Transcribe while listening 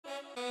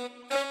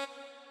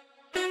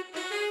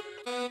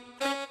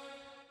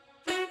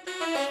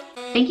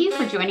Thank you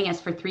for joining us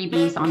for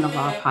 3Bs on the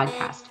Law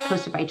podcast,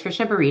 hosted by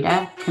Trisha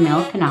Barita,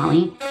 Camille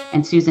Canali,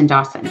 and Susan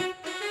Dawson.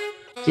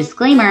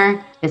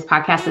 Disclaimer, this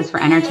podcast is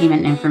for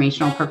entertainment and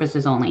informational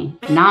purposes only,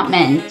 not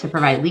meant to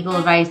provide legal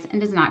advice, and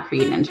does not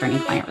create an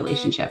attorney-client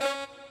relationship.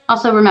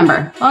 Also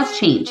remember, laws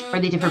change or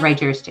they differ by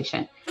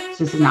jurisdiction,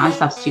 so this is not a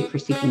substitute for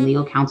seeking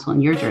legal counsel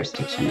in your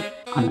jurisdiction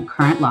on the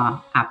current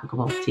law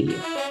applicable to you.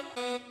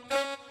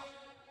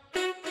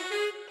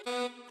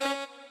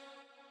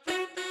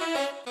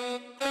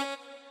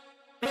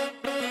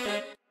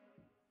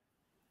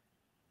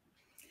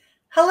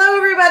 Hello,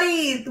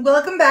 everybody.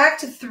 Welcome back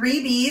to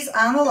 3Bs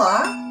on the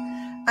Law.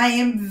 I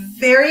am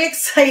very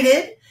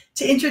excited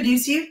to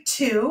introduce you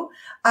to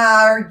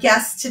our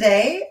guest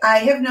today. I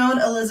have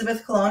known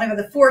Elizabeth Colon. I've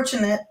been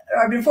fortunate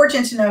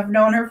to have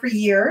known her for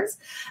years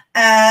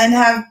and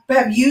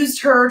have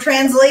used her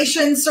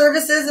translation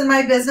services in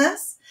my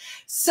business.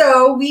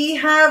 So we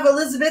have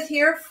Elizabeth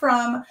here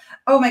from,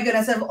 oh my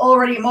goodness, I'm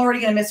already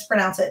going to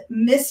mispronounce it.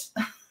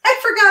 I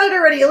forgot it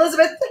already.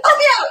 Elizabeth, help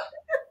me out.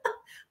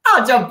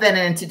 I'll jump in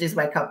and introduce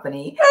my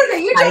company.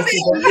 Okay, you jump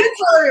in. You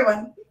tell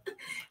everyone.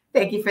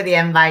 Thank you for the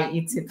invite,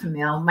 you too,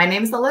 Camille. My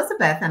name is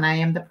Elizabeth, and I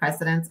am the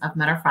president of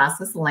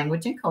Metaphrasis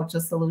Language and Culture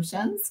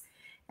Solutions,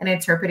 an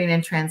interpreting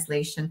and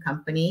translation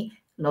company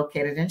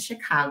located in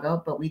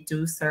Chicago, but we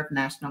do serve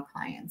national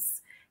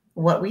clients.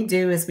 What we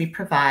do is we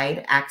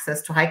provide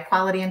access to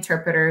high-quality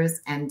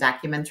interpreters and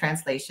document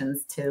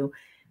translations to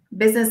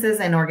businesses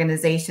and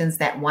organizations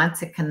that want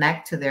to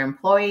connect to their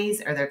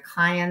employees or their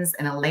clients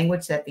in a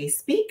language that they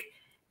speak,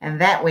 and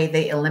that way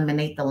they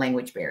eliminate the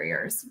language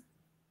barriers.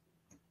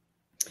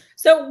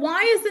 So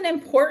why is it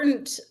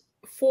important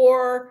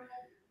for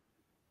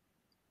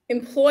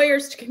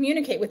employers to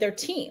communicate with their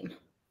team?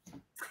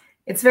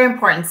 It's very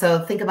important. So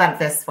think about it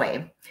this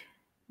way.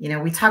 You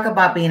know, we talk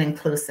about being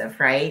inclusive,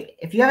 right?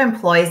 If you have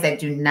employees that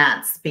do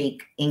not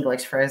speak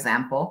English, for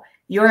example,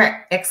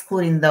 you're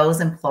excluding those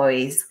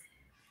employees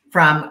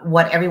from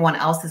what everyone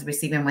else is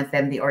receiving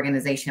within the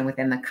organization,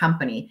 within the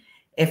company.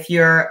 If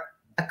you're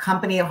a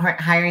company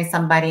hiring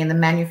somebody in the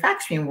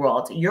manufacturing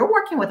world, you're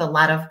working with a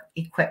lot of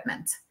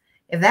equipment.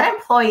 If that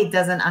employee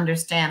doesn't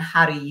understand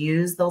how to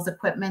use those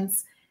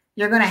equipments,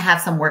 you're going to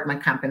have some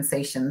workman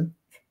compensation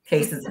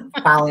cases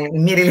following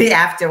immediately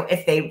after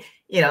if they,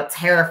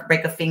 tear or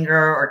break a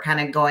finger or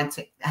kind of go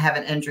into have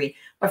an injury.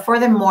 But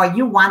furthermore,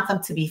 you want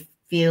them to be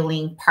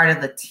feeling part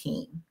of the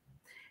team.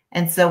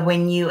 And so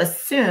when you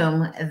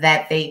assume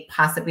that they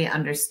possibly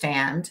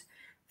understand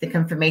the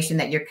information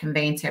that you're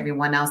conveying to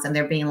everyone else and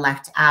they're being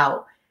left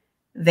out,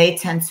 they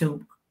tend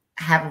to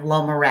have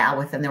low morale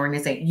within the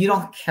organization. You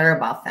don't care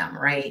about them,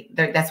 right?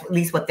 That's at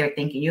least what they're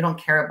thinking. You don't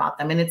care about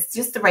them. And it's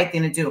just the right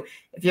thing to do.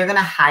 If you're going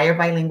to hire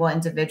bilingual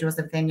individuals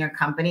within your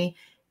company,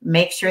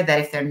 make sure that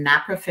if they're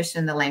not proficient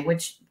in the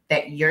language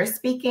that you're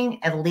speaking,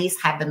 at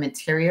least have the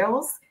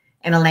materials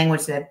in a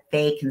language that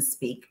they can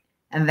speak.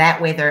 And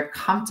that way they're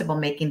comfortable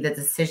making the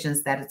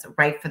decisions that it's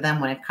right for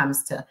them when it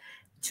comes to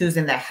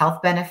choosing their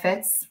health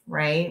benefits,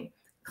 right?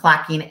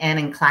 Clocking in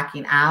and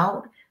clocking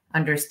out,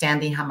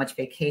 understanding how much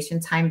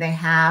vacation time they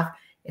have,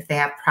 if they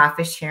have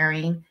profit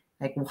sharing,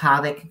 like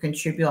how they can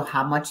contribute or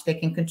how much they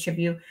can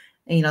contribute.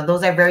 And,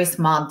 those are very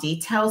small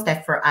details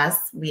that for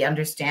us, we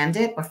understand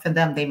it, but for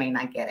them, they may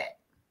not get it.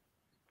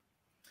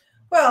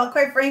 Well,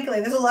 quite frankly,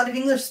 there's a lot of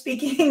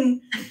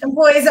English-speaking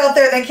employees out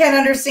there that can't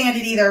understand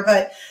it either.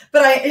 But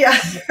right,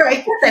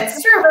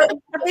 that's true.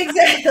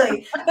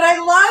 Exactly. But I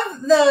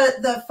love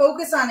the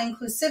focus on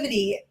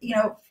inclusivity.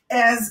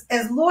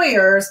 As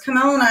lawyers,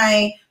 Camille and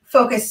I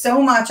focus so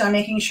much on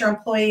making sure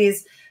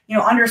employees,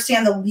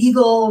 understand the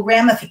legal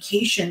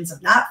ramifications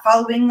of not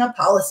following a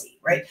policy,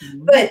 right?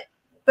 Mm-hmm.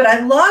 But I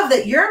love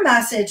that your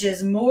message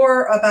is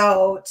more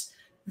about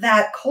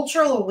that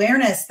cultural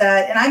awareness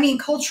and I mean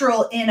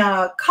cultural in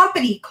a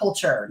company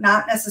culture,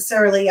 not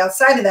necessarily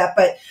outside of that,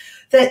 but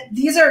that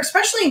these are,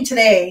 especially in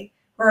today,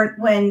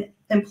 when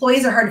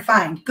employees are hard to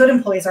find, good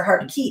employees are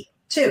hard to keep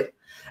too,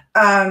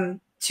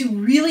 to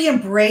really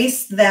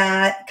embrace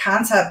that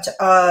concept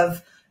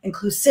of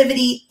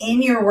inclusivity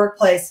in your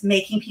workplace,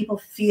 making people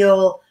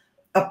feel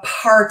a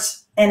part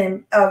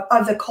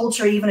of the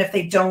culture, even if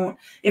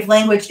if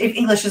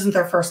English isn't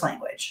their first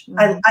language.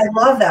 Mm-hmm. I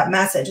love that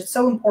message. It's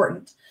so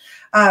important.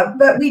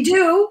 But we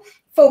do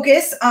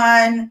focus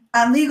on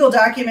legal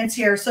documents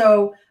here.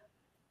 So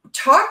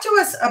talk to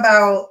us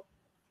about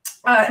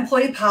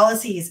employee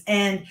policies,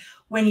 and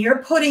when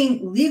you're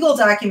putting legal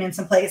documents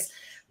in place,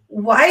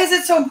 why is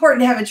it so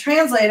important to have a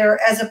translator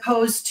as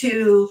opposed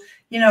to,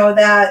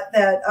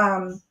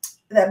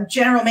 that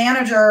general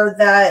manager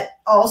that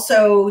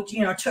also,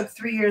 took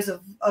 3 years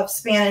of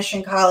Spanish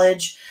in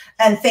college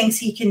and thinks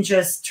he can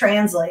just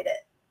translate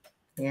it?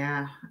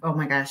 Yeah. Oh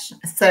my gosh.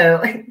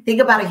 So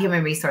think about a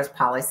human resource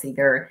policy.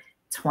 They're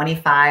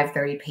 25,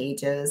 30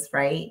 pages,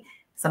 right?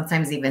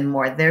 Sometimes even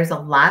more. There's a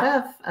lot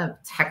of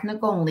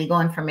technical and legal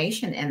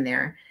information in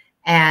there.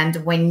 And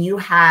when you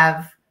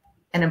have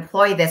an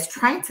employee that's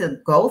trying to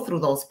go through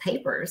those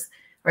papers,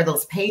 or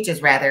those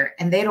pages rather,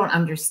 and they don't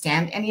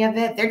understand any of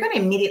it, they're going to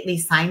immediately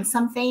sign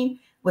something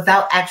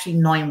without actually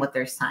knowing what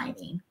they're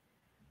signing.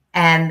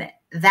 And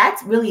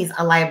that really is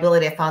a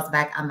liability that falls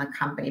back on the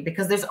company,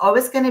 because there's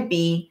always going to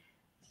be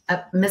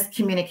a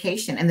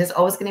miscommunication, and there's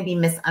always going to be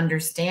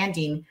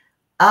misunderstanding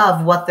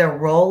of what their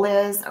role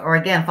is, or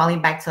again,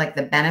 falling back to like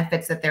the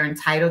benefits that they're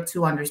entitled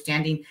to,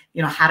 understanding,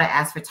 you know, how to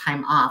ask for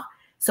time off.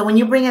 So when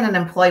you bring in an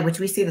employee, which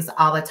we see this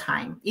all the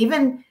time,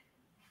 even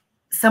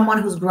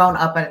someone who's grown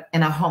up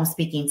in a home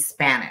speaking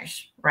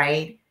Spanish,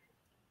 right?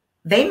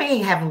 They may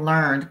have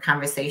learned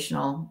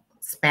conversational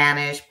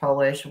Spanish,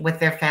 Polish with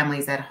their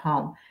families at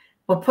home,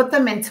 but put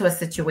them into a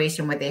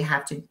situation where they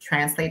have to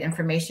translate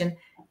information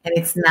and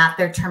it's not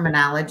their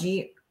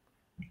terminology,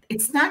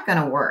 it's not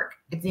going to work.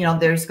 You know,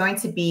 there's going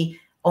to be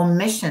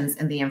omissions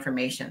in the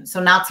information.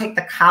 So now take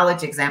the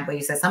college example.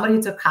 You said somebody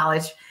who took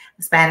college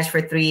Spanish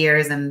for 3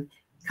 years and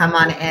come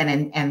on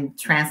in and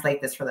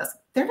translate this for us.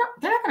 They're not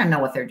going to know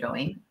what they're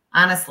doing,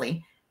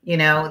 honestly. You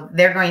know,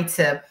 they're going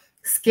to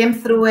skim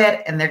through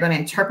it and they're going to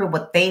interpret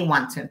what they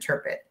want to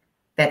interpret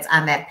that's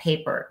on that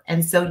paper.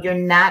 And so you're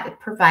not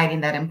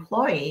providing that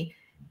employee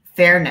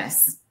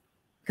fairness,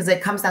 because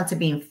it comes down to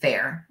being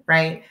fair,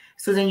 right?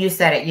 Susan, you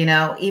said it, you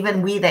know,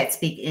 even we that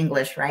speak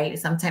English, right?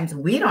 Sometimes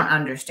we don't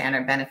understand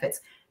our benefits.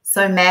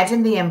 So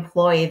imagine the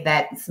employee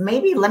that's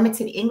maybe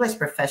limited English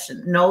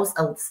profession, knows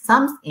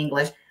some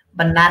English,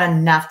 but not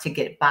enough to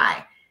get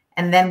by.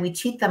 And then we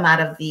cheat them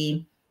out of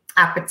the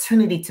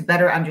opportunity to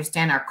better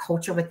understand our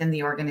culture within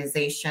the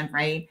organization,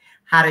 right?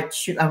 How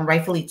to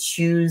rightfully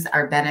choose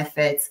our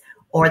benefits,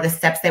 or the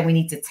steps that we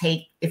need to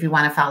take if we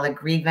want to file a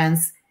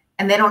grievance.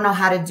 And they don't know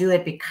how to do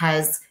it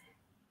because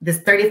this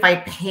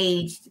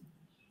 35-page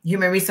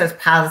human resource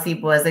policy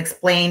was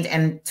explained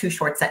in 2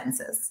 short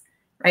sentences,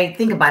 right?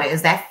 Think about it.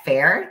 Is that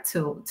fair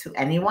to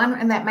anyone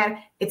in that matter?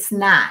 It's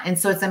not. And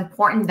so it's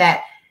important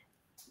that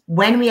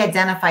when we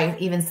identify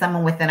even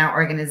someone within our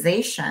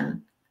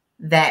organization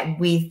that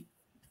we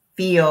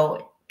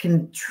feel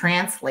can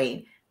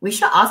translate, we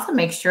should also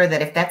make sure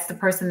that if that's the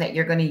person that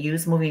you're going to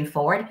use moving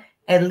forward,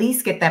 at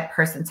least get that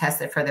person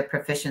tested for their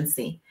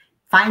proficiency.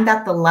 Find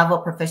out the level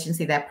of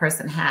proficiency that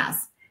person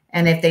has.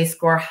 And if they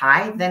score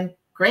high, then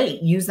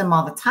great, use them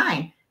all the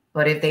time.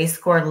 But if they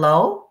score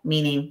low,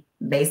 meaning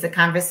basic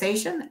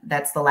conversation,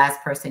 that's the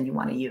last person you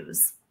want to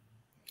use.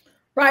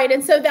 Right.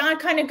 And so that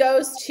kind of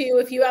goes to,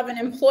 if you have an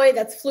employee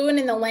that's fluent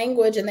in the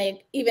language and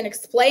they even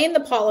explain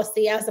the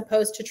policy as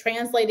opposed to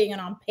translating it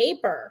on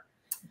paper.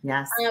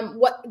 Yes.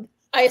 What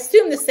I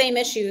assume the same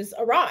issues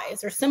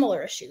arise, or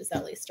similar issues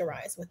at least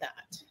arise with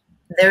that.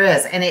 There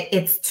is. And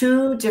it's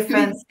 2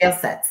 different skill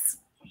sets.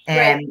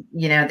 And, right.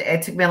 You know,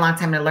 it took me a long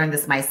time to learn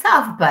this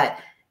myself, but,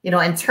 you know,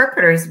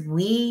 interpreters,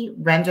 we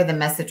render the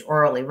message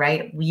orally,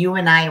 right? You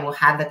and I will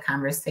have the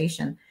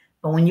conversation.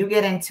 But when you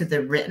get into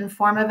the written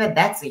form of it,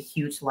 that's a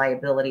huge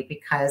liability,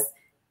 because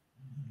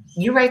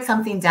you write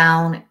something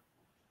down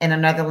in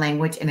another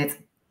language and it's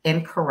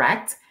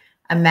incorrect.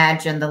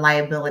 Imagine the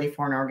liability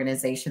for an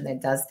organization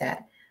that does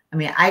that. I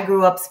mean, I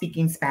grew up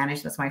speaking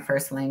Spanish. That's my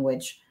first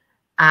language.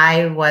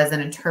 I was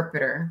an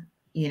interpreter,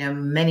 you know,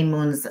 many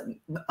moons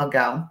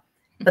ago.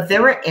 But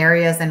there were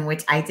areas in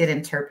which I did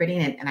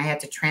interpreting and I had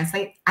to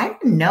translate. I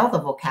didn't know the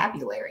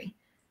vocabulary,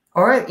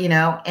 or, you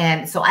know,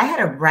 and so I had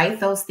to write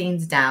those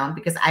things down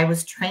because I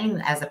was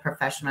trained as a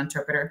professional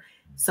interpreter.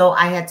 So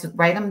I had to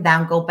write them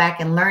down, go back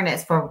and learn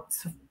it for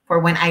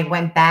when I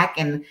went back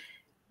and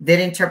did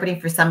interpreting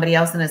for somebody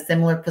else in a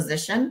similar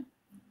position.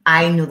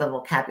 I knew the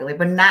vocabulary,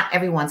 but not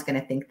everyone's going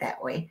to think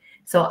that way.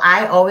 So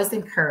I always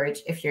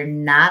encourage, if you're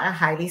not a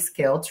highly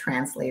skilled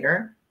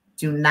translator,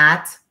 do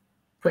not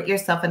put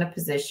yourself in a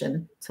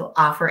position to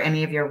offer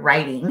any of your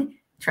writing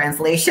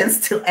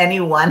translations to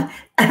anyone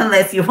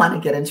unless you want to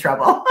get in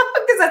trouble.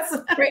 Because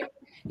that's right.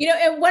 You know,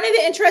 and one of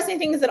the interesting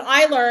things that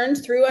I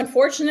learned through,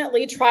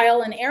 unfortunately,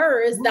 trial and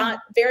error is that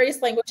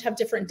various languages have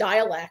different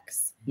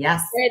dialects.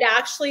 Yes. And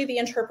actually the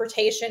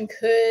interpretation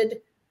could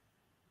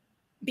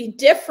be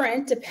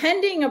different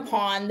depending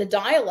upon the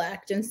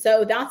dialect. And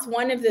so that's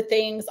one of the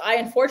things I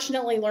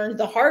unfortunately learned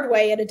the hard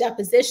way at a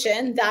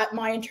deposition, that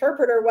my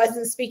interpreter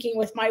wasn't speaking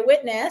with my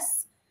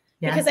witness.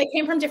 Yes. Because I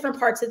came from different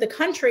parts of the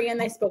country and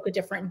they spoke a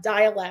different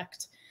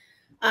dialect.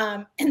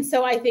 And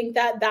so I think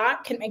that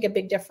can make a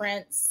big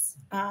difference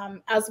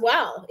as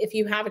well. If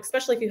you have,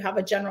 especially if you have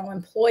a general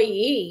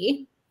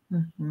employee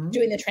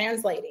doing the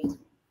translating.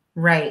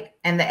 Right.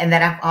 And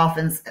that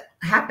often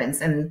happens.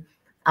 And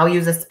I'll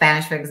use a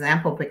Spanish, for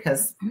example,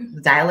 because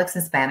the dialects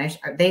in Spanish,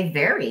 they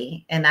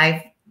vary. And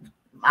I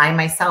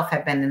myself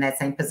have been in that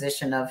same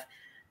position of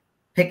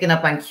picking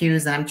up on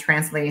cues and I'm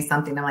translating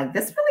something. I'm like,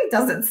 this really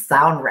doesn't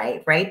sound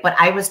right, right? But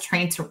I was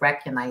trained to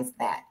recognize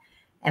that.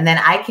 And then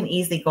I can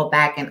easily go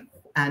back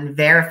and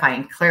verify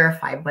and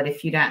clarify. But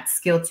if you're not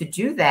skilled to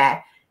do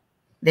that,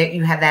 that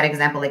you have that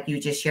example like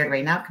you just shared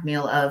right now,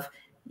 Camille, of,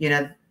 you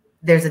know,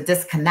 there's a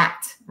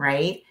disconnect,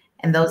 right?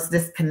 And those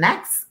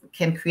disconnects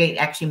can create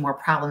actually more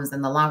problems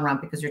in the long run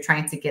because you're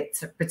trying to get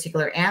to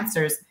particular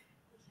answers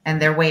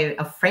and their way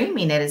of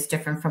framing it is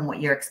different from what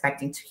you're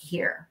expecting to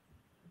hear.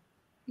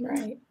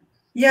 Right.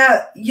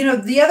 Yeah,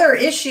 the other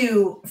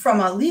issue from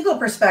a legal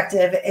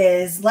perspective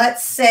is,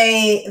 let's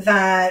say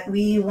that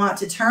we want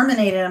to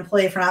terminate an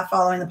employee for not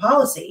following the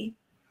policy,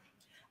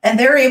 and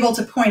they're able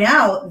to point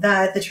out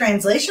that the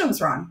translation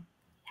was wrong.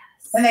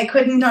 Yes. And they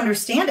couldn't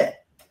understand it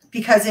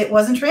because it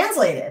wasn't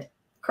translated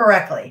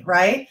correctly,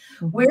 right?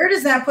 Mm-hmm. Where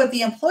does that put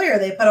the employer?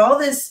 They put all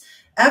this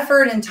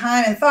effort and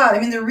time and thought. I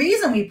mean, the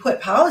reason we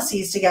put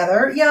policies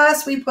together,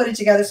 yes, we put it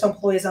together so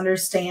employees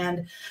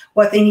understand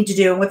what they need to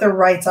do and what their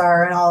rights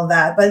are and all of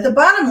that. But the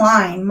bottom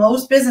line,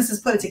 most businesses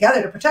put it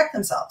together to protect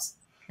themselves.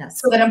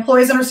 Yes. So that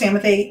employees understand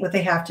what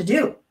they have to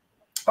do,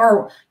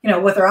 or,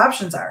 what their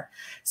options are.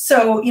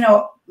 So,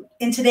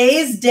 in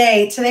today's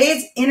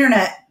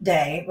internet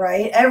day,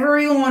 right?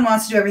 Everyone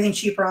wants to do everything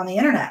cheaper on the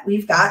internet.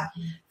 We've got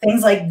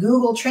things like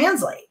Google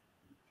Translate,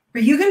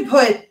 where you can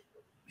put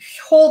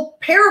whole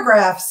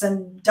paragraphs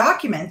and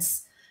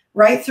documents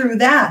right through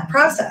that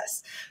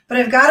process. But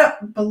I've got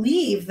to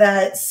believe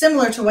that,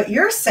 similar to what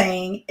you're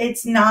saying,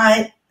 it's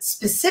not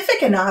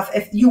specific enough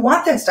if you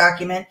want this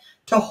document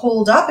to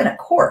hold up in a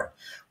court.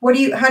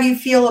 How do you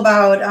feel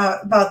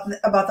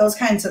about those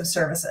kinds of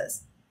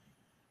services?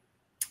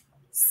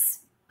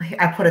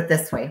 I put it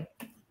this way.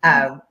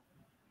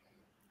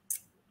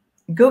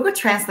 Google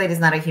Translate is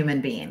not a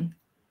human being,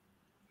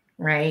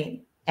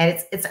 right?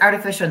 And it's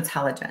artificial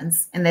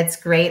intelligence, and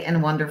that's great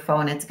and wonderful,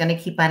 and it's going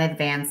to keep on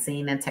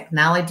advancing, and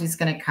technology is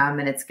going to come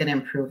and it's going to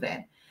improve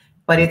it,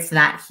 but it's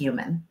not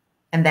human.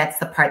 And that's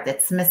the part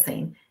that's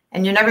missing.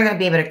 And you're never going to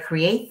be able to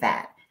create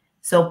that.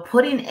 So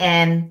putting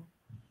in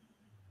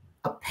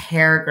a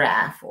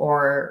paragraph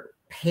or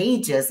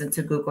pages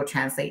into Google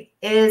Translate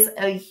is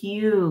a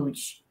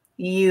huge,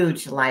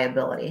 huge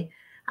liability.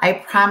 I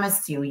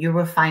promise you, you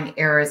will find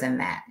errors in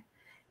that.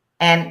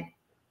 And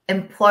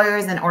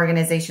employers and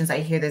organizations, I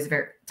hear this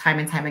very time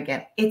and time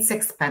again, it's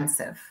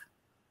expensive.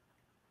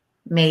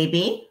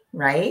 Maybe,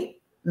 right?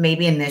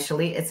 Maybe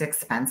initially it's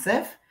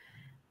expensive,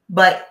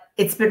 but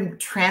it's been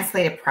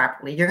translated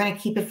properly. You're going to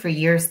keep it for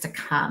years to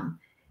come.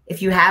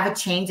 If you have a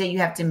change that you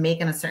have to make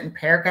in a certain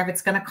paragraph,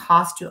 it's going to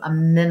cost you a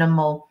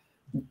minimal,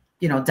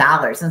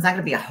 dollars. And it's not going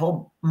to be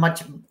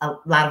a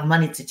lot of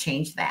money to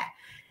change that.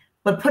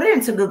 But put it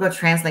into Google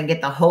Translate and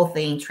get the whole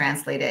thing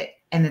translated,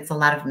 and it's a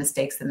lot of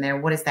mistakes in there.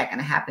 What is that going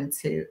to happen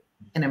to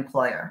an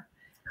employer?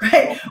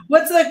 Right.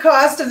 What's the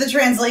cost of the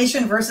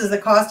translation versus the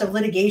cost of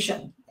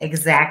litigation?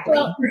 Exactly.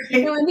 Well,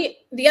 and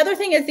the other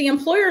thing is, the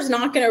employer is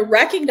not going to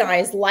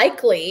recognize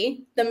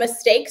likely the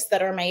mistakes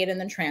that are made in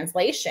the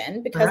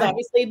translation, because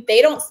obviously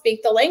they don't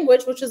speak the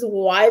language, which is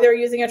why they're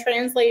using a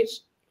translation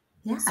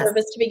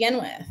service to begin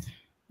with.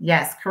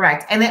 Yes,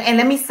 correct. And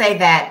let me say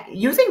that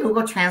using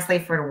Google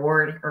Translate for a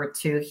word or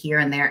two here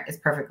and there is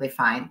perfectly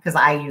fine, because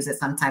I use it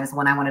sometimes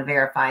when I want to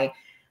verify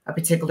a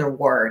particular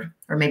word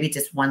or maybe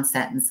just one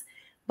sentence.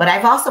 But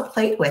I've also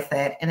played with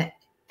it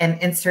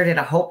and inserted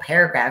a whole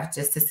paragraph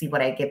just to see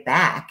what I get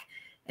back.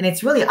 And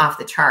it's really off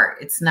the chart.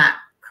 It's not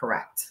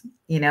correct.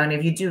 And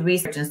if you do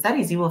research and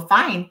studies, you will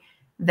find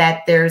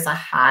that there's a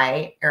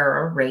high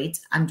error rate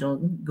on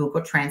doing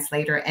Google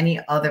Translate or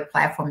any other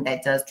platform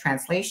that does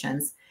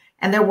translations.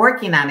 And they're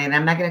working on it.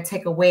 I'm not going to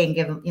take away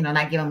and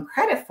not give them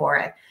credit for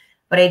it.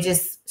 But I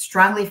just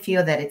strongly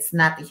feel that it's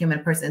not the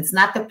human person. It's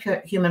not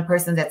the human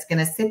person that's going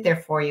to sit there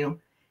for you,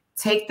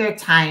 take their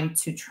time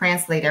to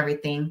translate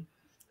everything,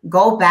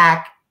 go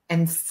back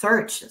and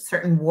search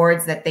certain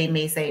words that they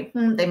may say,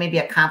 they may be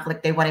a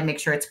conflict. They want to make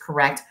sure it's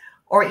correct.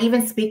 Or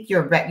even speak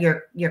your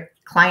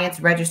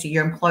clients, register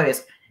your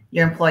employees.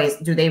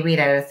 Do they read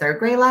at a 3rd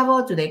grade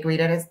level? Do they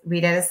read at a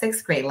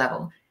 6th grade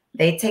level?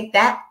 They take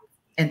that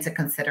into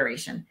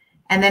consideration.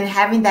 And then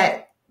having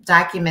that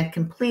document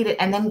completed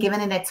and then giving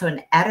it to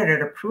an editor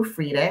to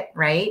proofread it,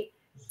 right?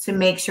 To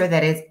make sure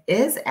that it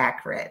is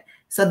accurate.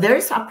 So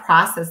there's a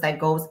process that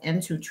goes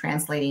into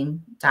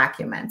translating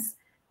documents.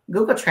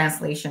 Google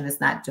Translation is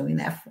not doing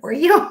that for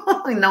you.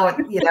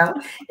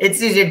 It's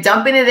just you're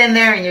dumping it in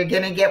there and you're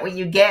going to get what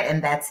you get,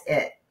 and that's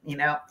it,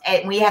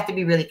 and we have to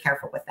be really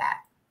careful with that.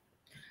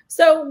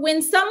 So when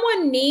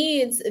someone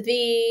needs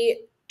the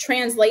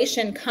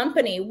translation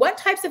company, what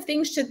types of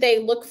things should they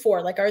look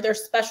for? Like, are there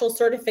special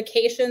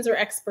certifications or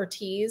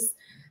expertise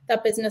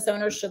that business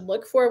owners should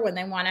look for when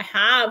they want to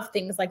have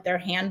things like their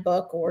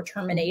handbook or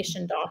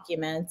termination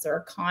documents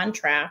or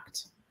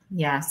contract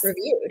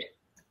reviewed?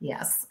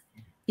 Yes.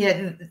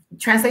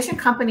 Translation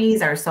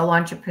companies are solo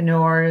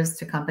entrepreneurs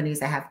to companies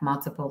that have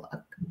multiple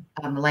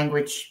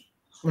language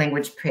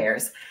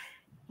pairs.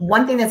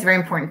 One thing that's very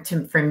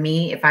important for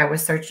me, if I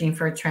was searching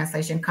for a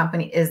translation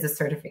company, is the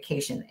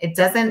certification.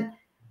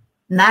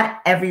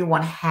 Not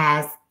everyone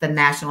has the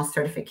national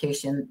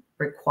certification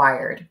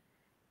required,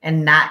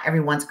 and not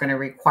everyone's going to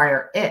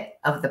require it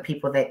of the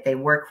people that they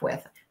work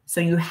with. So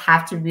you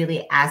have to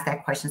really ask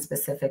that question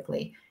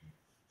specifically.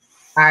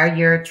 Are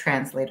your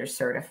translators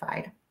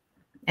certified?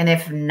 And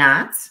if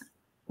not,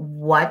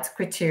 what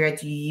criteria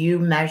do you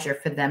measure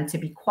for them to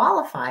be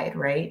qualified,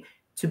 right,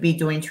 to be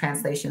doing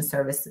translation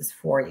services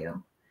for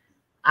you?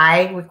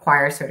 I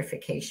require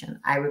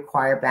certification. I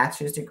require a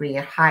bachelor's degree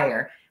or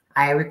higher.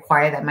 I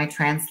require that my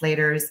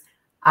translators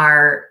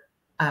are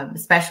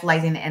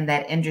specializing in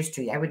that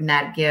industry. I would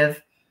not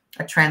give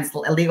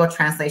a legal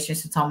translation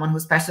to someone who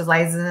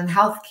specializes in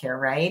healthcare,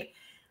 right?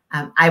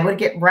 I would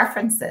get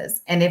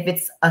references. And if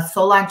it's a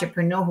sole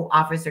entrepreneur who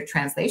offers their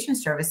translation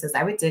services,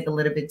 I would dig a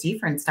little bit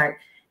deeper and start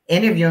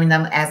interviewing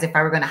them as if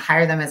I were going to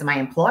hire them as my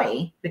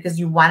employee, because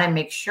you want to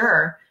make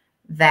sure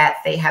that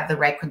they have the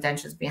right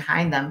credentials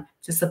behind them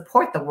to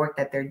support the work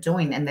that they're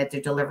doing and that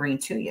they're delivering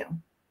to you.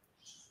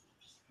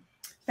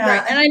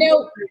 Right. And I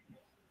know,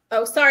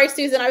 oh, sorry,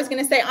 Susan, I was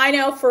going to say, I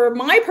know for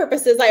my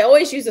purposes, I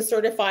always use a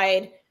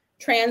certified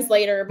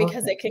translator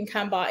because it can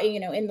come by, you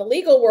know, in the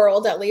legal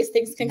world, at least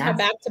things can come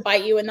back to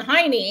bite you in the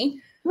hiney.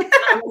 We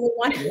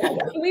want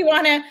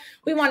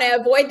to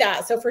avoid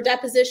that. So for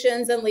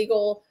depositions and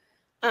legal,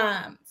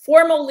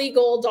 formal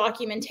legal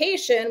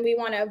documentation, we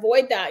want to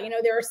avoid that. You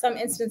know, there are some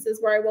instances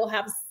where I will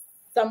have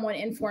someone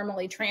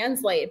informally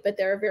translate, but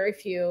there are very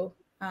few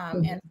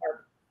and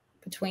far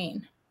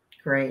between.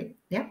 Great.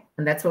 Yeah.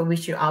 And that's what we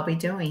should all be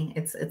doing.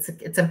 It's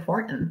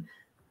important.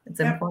 It's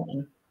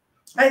important.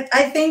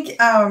 I think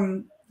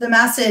the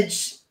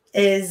message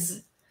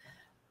is,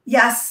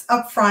 yes,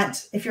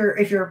 upfront. If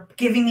you're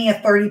giving me a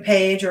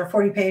 30-page or a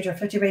 40-page or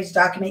 50-page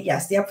document,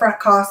 yes, the upfront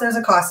cost, there's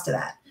a cost to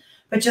that.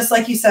 But just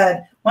like you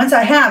said, once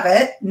I have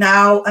it,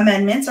 now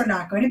amendments are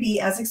not going to be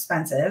as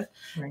expensive.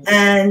 Right.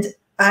 And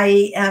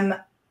I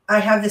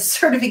have this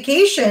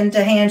certification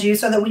to hand you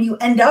so that when you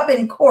end up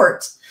in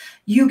court,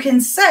 you can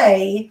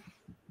say,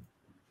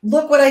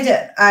 look what I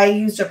did. I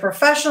used a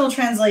professional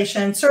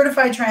translation,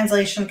 certified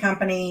translation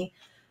company.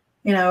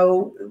 You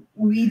know,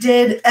 we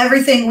did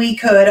everything we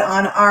could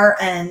on our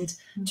end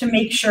to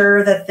make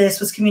sure that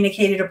this was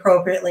communicated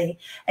appropriately.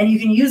 And you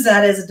can use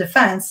that as a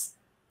defense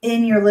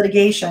in your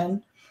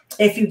litigation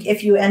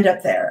if you end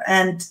up there.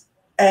 And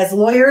as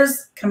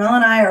lawyers, Camille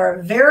and I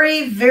are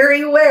very,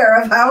 very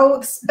aware of how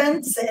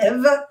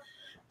expensive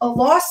a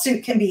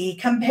lawsuit can be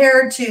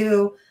compared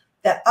to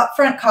that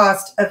upfront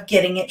cost of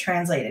getting it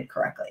translated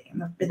correctly.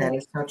 That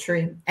is so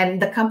true.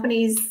 And the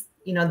companies,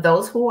 you know,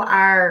 those who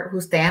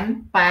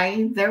stand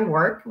by their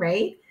work,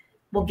 right,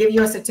 will give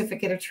you a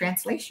certificate of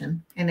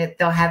translation, and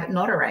they'll have it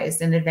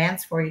notarized in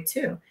advance for you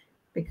too,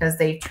 because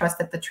they trust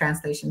that the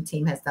translation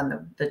team has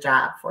done the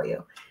job for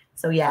you.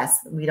 So yes,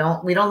 we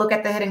don't look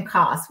at the hidden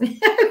costs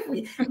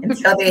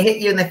until they hit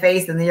you in the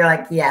face, and then you're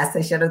like, yes,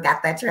 I should have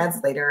got that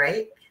translator,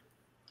 right?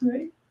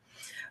 Right.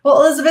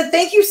 Well, Elizabeth,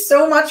 thank you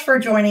so much for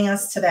joining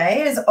us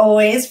today. It is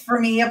always, for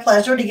me, a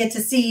pleasure to get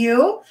to see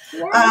you.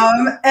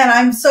 Yeah. And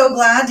I'm so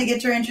glad to get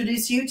to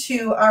introduce you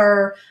to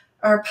our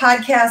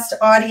podcast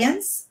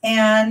audience.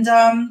 And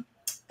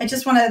I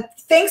just want to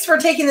thanks for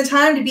taking the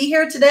time to be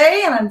here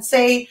today. And I'd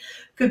say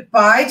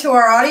goodbye to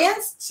our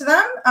audience, to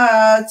them,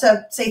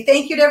 to say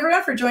thank you to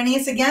everyone for joining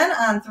us again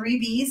on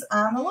 3Bs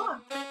on the Law.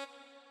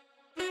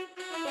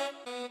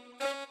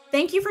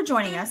 Thank you for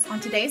joining us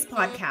on today's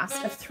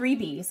podcast of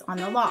 3Bs on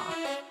the Law.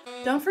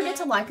 Don't forget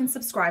to like and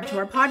subscribe to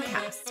our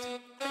podcast.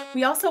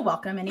 We also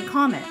welcome any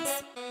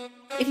comments.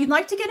 If you'd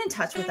like to get in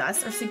touch with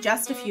us or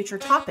suggest a future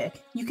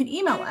topic, you can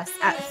email us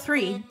at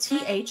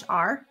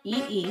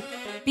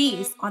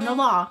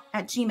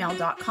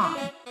 3THREEBsonthelaw@gmail.com.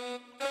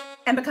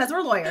 And because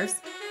we're lawyers,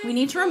 we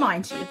need to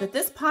remind you that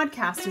this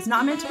podcast is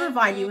not meant to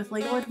provide you with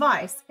legal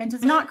advice and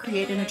does not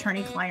create an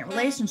attorney-client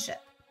relationship.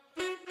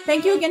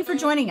 Thank you again for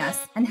joining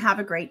us, and have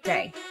a great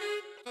day.